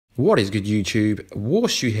What is good, YouTube?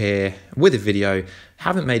 Warstu here with a video.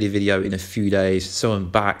 Haven't made a video in a few days, so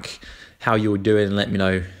I'm back. How you're doing, let me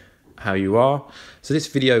know how you are. So this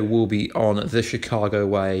video will be on the Chicago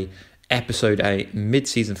Way episode 8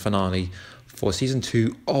 mid-season finale for season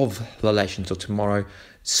 2 of The Legends of Tomorrow.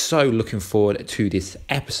 So looking forward to this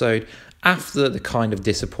episode after the kind of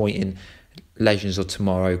disappointing Legends of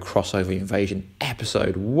Tomorrow crossover invasion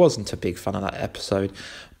episode. Wasn't a big fan of that episode,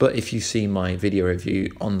 but if you've seen my video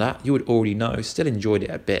review on that, you would already know. Still enjoyed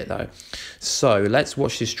it a bit though. So let's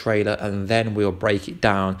watch this trailer and then we'll break it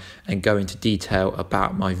down and go into detail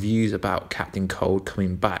about my views about Captain Cold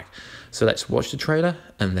coming back. So let's watch the trailer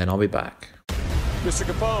and then I'll be back. Mr.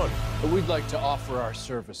 Capone, we'd like to offer our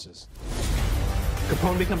services.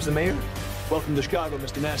 Capone becomes the mayor? Welcome to Chicago,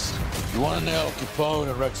 Mr. Ness. You want to nail Capone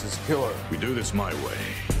and Rex's killer? We do this my way,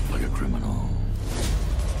 like a criminal.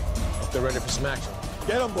 Hope they're ready for some action.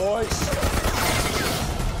 Get them, boys!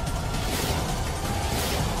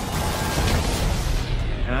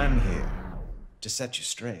 And I'm here to set you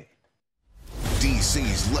straight.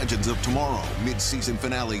 DC's Legends of Tomorrow mid-season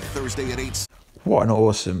finale Thursday at 8. What an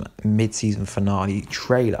awesome mid-season finale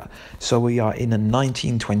trailer. So we are in a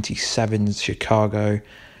 1927 Chicago.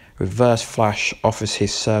 Reverse Flash offers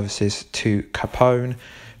his services to Capone,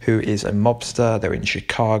 who is a mobster. They're in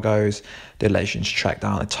Chicago's. The Legends track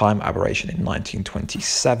down a time aberration in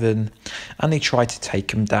 1927, and they try to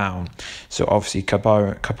take him down. So obviously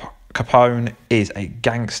Capone is a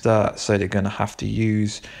gangster, so they're going to have to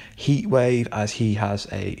use HeatWave, as he has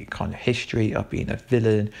a kind of history of being a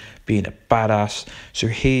villain, being a badass. So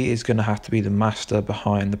he is going to have to be the master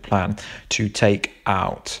behind the plan to take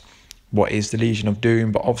out what is the Legion of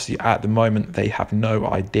Doom. But obviously at the moment they have no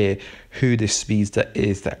idea who this speedster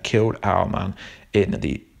is that killed Owlman in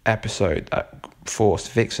the episode that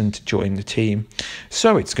forced Vixen to join the team.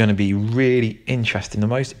 So it's going to be really interesting, the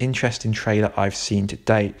most interesting trailer I've seen to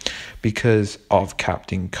date because of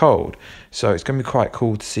Captain Cold. So it's going to be quite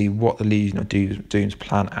cool to see what the Legion of Doom's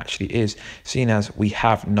plan actually is, seeing as we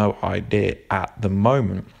have no idea at the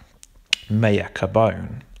moment. Mayor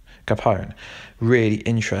Capone, really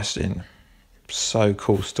interesting. So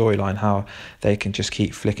cool storyline how they can just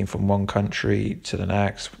keep flicking from one country to the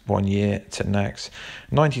next, 1 year to the next.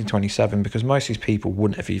 1927, because most of these people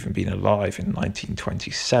wouldn't have even been alive in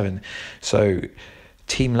 1927. So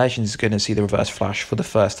Team Legends is going to see the Reverse Flash for the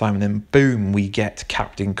first time, and then boom, we get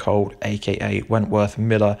Captain Cold, aka Wentworth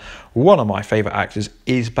Miller. One of my favorite actors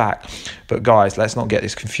is back. But guys, let's not get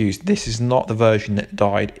this confused. This is not the version that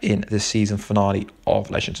died in the season finale of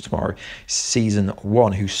Legends of Tomorrow season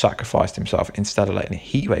 1, who sacrificed himself instead of letting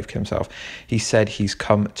HeatWave kill himself. He said he's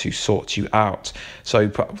come to sort you out. So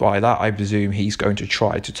by that, I presume he's going to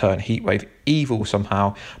try to turn HeatWave evil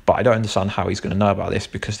somehow, but I don't understand how he's going to know about this,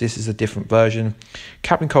 because this is a different version.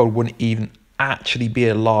 Captain Cold wouldn't even actually be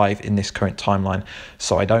alive in this current timeline,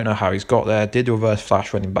 so I don't know how he's got there. Did the Reverse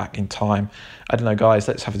Flash running back in time? I don't know, guys.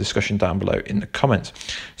 Let's have a discussion down below in the comments.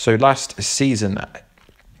 So last season,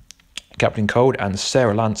 Captain Cold and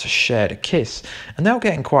Sarah Lance shared a kiss, and they were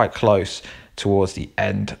getting quite close towards the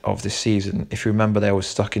end of the season. If you remember, they were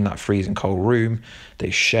stuck in that freezing cold room.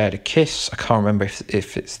 They shared a kiss. I can't remember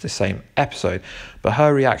if it's the same episode, but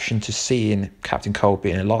her reaction to seeing Captain Cold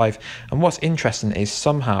being alive. And what's interesting is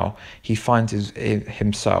somehow he finds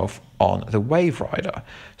himself on the Wave Rider.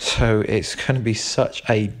 So it's going to be such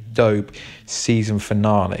a dope season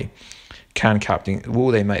finale. Will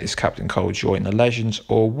they make this Captain Cold join the Legends,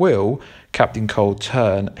 or will Captain Cold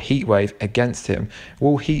turn HeatWave against him?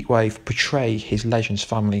 Will HeatWave betray his Legends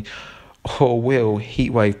family, or will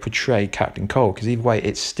HeatWave betray Captain Cold? Because either way,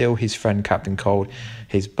 it's still his friend Captain Cold,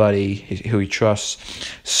 his buddy, who he trusts.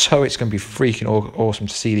 So it's going to be freaking awesome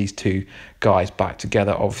to see these two guys back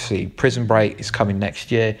together. Obviously, Prison Break is coming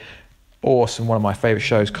next year. Awesome, one of my favorite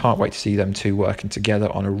shows. Can't wait to see them two working together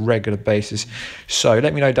on a regular basis. So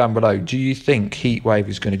let me know down below, do you think HeatWave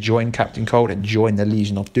is going to join Captain Cold and join the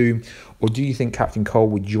Legion of Doom, or do you think Captain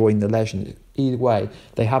Cold would join the Legends? Either way,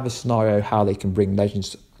 they have a scenario how they can bring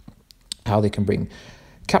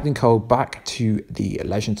Captain Cold back to the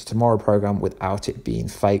Legends of Tomorrow program without it being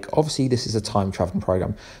fake. Obviously, this is a time traveling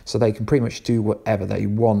program, so they can pretty much do whatever they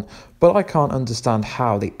want, but I can't understand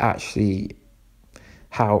how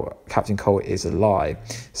Captain Cold is alive.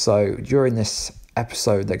 So during this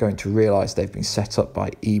episode, they're going to realise they've been set up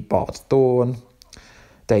by Bart Thorne,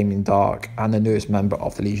 Damien Dark, and the newest member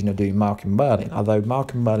of the Legion of Doom, Malcolm Merlin. Although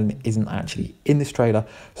Malcolm Merlin isn't actually in this trailer,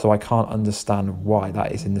 so I can't understand why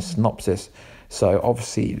that is in the synopsis. So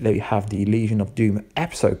obviously they have the Legion of Doom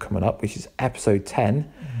episode coming up, which is episode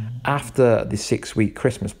 10, after the 6-week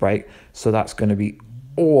Christmas break. So that's going to be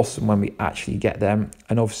awesome when we actually get them.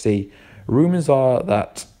 And obviously, rumors are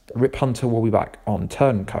that Rip Hunter will be back on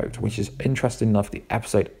Turncoat, which is interesting enough, the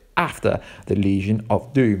episode after the Legion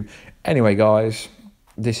of Doom. Anyway, guys,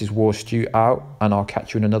 this is Warstu out, and I'll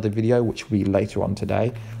catch you in another video, which will be later on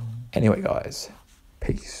today. Anyway, guys,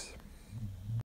 peace.